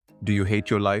Do you hate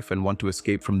your life and want to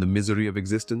escape from the misery of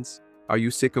existence? Are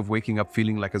you sick of waking up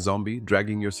feeling like a zombie,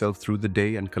 dragging yourself through the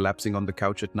day and collapsing on the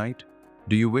couch at night?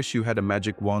 Do you wish you had a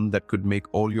magic wand that could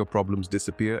make all your problems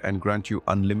disappear and grant you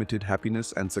unlimited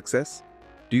happiness and success?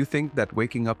 Do you think that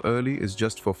waking up early is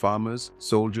just for farmers,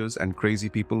 soldiers, and crazy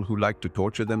people who like to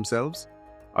torture themselves?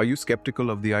 Are you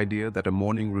skeptical of the idea that a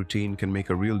morning routine can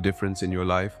make a real difference in your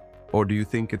life? Or do you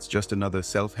think it's just another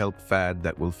self-help fad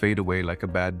that will fade away like a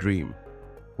bad dream?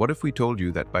 What if we told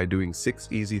you that by doing 6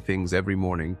 easy things every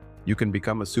morning, you can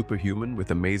become a superhuman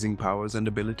with amazing powers and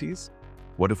abilities?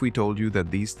 What if we told you that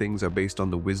these things are based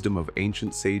on the wisdom of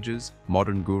ancient sages,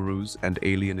 modern gurus, and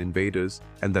alien invaders,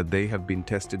 and that they have been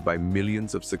tested by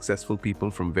millions of successful people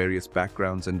from various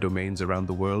backgrounds and domains around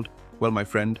the world? Well, my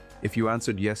friend, if you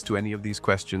answered yes to any of these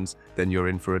questions, then you're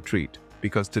in for a treat.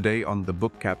 Because today on the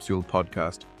Book Capsule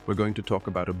podcast, we're going to talk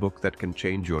about a book that can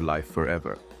change your life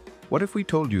forever. What if we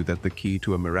told you that the key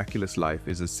to a miraculous life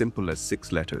is as simple as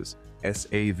 6 letters,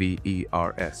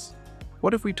 SAVERS?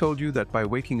 What if we told you that by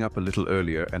waking up a little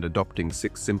earlier and adopting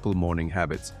 6 simple morning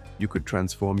habits, you could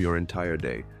transform your entire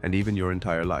day and even your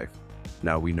entire life?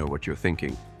 Now we know what you're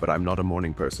thinking, but I'm not a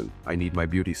morning person. I need my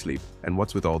beauty sleep, and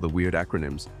what's with all the weird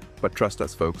acronyms? But trust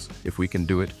us folks, if we can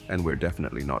do it, and we're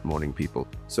definitely not morning people,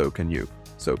 so can you.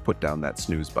 So put down that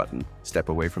snooze button, step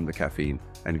away from the caffeine,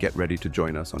 and get ready to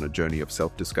join us on a journey of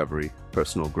self-discovery,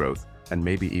 personal growth, and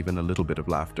maybe even a little bit of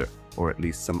laughter, or at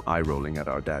least some eye-rolling at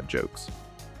our dad jokes.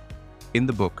 In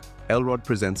the book, Elrod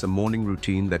presents a morning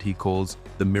routine that he calls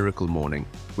the Miracle Morning,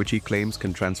 which he claims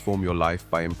can transform your life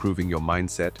by improving your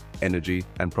mindset, energy,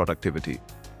 and productivity.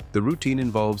 The routine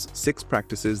involves 6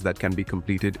 practices that can be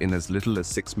completed in as little as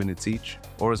 6 minutes each,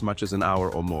 or as much as an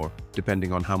hour or more,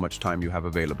 depending on how much time you have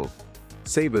available.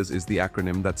 SAVERS is the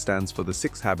acronym that stands for the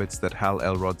 6 habits that Hal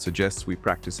Elrod suggests we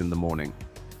practice in the morning.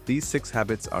 These 6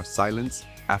 habits are silence,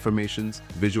 affirmations,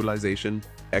 visualization,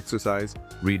 exercise,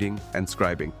 reading, and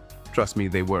scribing. Trust me,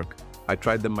 they work. I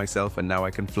tried them myself and now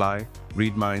I can fly,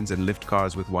 read minds, and lift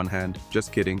cars with one hand.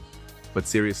 Just kidding. But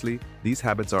seriously, these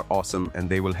habits are awesome and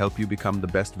they will help you become the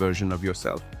best version of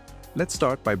yourself. Let's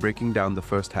start by breaking down the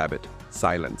first habit,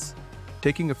 silence.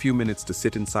 Taking a few minutes to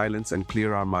sit in silence and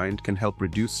clear our mind can help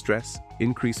reduce stress,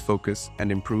 increase focus,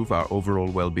 and improve our overall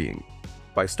well-being.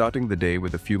 By starting the day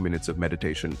with a few minutes of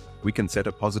meditation, we can set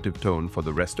a positive tone for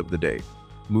the rest of the day.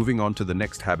 Moving on to the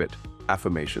next habit,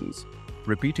 affirmations.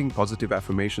 Repeating positive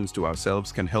affirmations to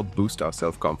ourselves can help boost our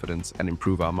self-confidence and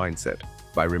improve our mindset.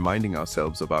 By reminding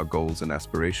ourselves of our goals and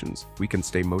aspirations, we can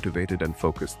stay motivated and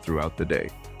focused throughout the day.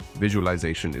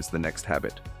 Visualization is the next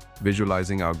habit.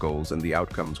 Visualizing our goals and the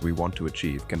outcomes we want to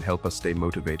achieve can help us stay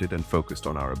motivated and focused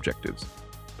on our objectives.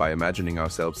 By imagining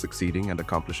ourselves succeeding and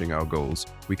accomplishing our goals,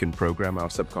 we can program our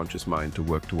subconscious mind to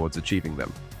work towards achieving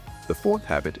them. The fourth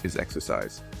habit is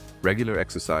exercise. Regular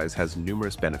exercise has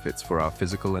numerous benefits for our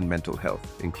physical and mental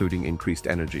health, including increased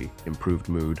energy, improved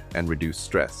mood, and reduced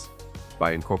stress.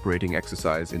 By incorporating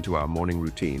exercise into our morning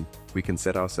routine, we can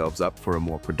set ourselves up for a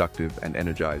more productive and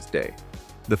energized day.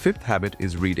 The fifth habit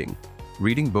is reading.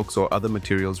 Reading books or other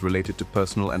materials related to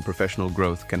personal and professional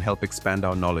growth can help expand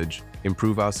our knowledge,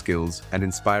 improve our skills, and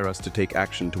inspire us to take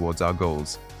action towards our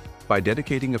goals. By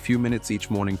dedicating a few minutes each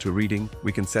morning to reading,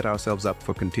 we can set ourselves up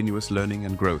for continuous learning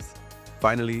and growth.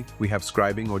 Finally, we have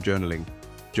scribing or journaling.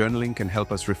 Journaling can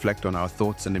help us reflect on our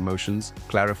thoughts and emotions,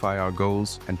 clarify our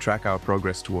goals, and track our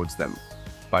progress towards them.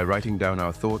 By writing down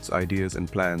our thoughts, ideas,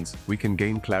 and plans, we can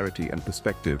gain clarity and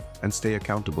perspective and stay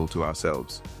accountable to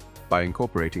ourselves. By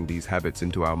incorporating these habits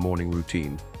into our morning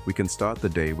routine, we can start the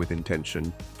day with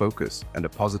intention, focus, and a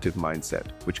positive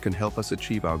mindset, which can help us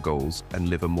achieve our goals and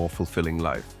live a more fulfilling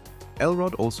life.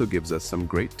 Elrod also gives us some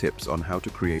great tips on how to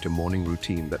create a morning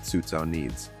routine that suits our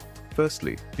needs.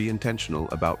 Firstly, be intentional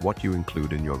about what you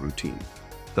include in your routine.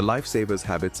 The Lifesavers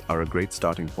habits are a great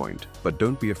starting point, but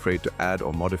don't be afraid to add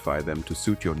or modify them to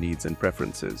suit your needs and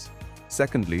preferences.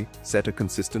 Secondly, set a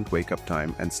consistent wake-up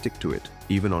time and stick to it,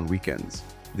 even on weekends.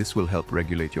 This will help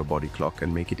regulate your body clock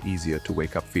and make it easier to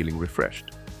wake up feeling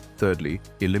refreshed. Thirdly,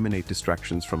 eliminate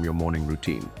distractions from your morning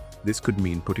routine. This could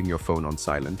mean putting your phone on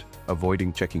silent,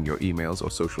 avoiding checking your emails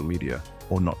or social media,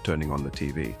 or not turning on the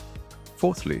TV.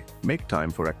 Fourthly, make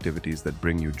time for activities that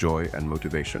bring you joy and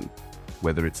motivation.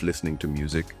 Whether it's listening to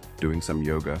music, doing some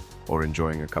yoga, or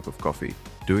enjoying a cup of coffee,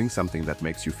 doing something that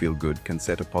makes you feel good can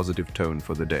set a positive tone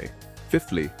for the day.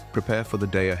 Fifthly, prepare for the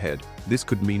day ahead. This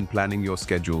could mean planning your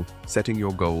schedule, setting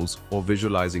your goals, or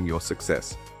visualizing your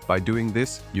success. By doing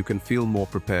this, you can feel more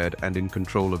prepared and in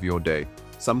control of your day.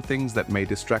 Some things that may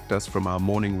distract us from our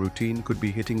morning routine could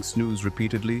be hitting snooze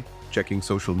repeatedly, checking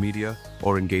social media,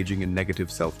 or engaging in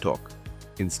negative self-talk.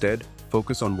 Instead,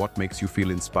 Focus on what makes you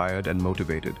feel inspired and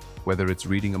motivated, whether it's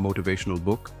reading a motivational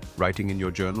book, writing in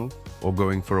your journal, or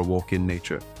going for a walk in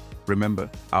nature. Remember,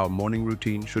 our morning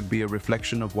routine should be a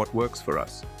reflection of what works for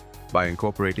us. By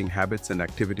incorporating habits and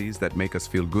activities that make us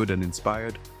feel good and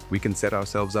inspired, we can set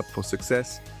ourselves up for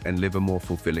success and live a more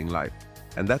fulfilling life.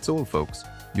 And that's all, folks.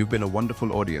 You've been a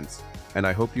wonderful audience, and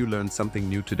I hope you learned something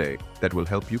new today that will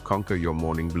help you conquer your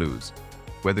morning blues.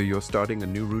 Whether you're starting a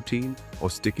new routine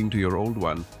or sticking to your old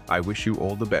one, I wish you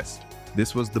all the best.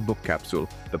 This was the Book Capsule,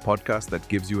 the podcast that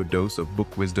gives you a dose of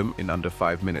book wisdom in under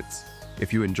 5 minutes.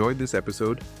 If you enjoyed this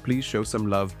episode, please show some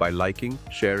love by liking,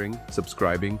 sharing,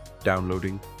 subscribing,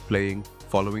 downloading, playing,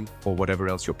 following, or whatever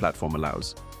else your platform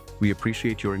allows. We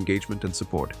appreciate your engagement and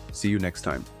support. See you next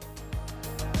time.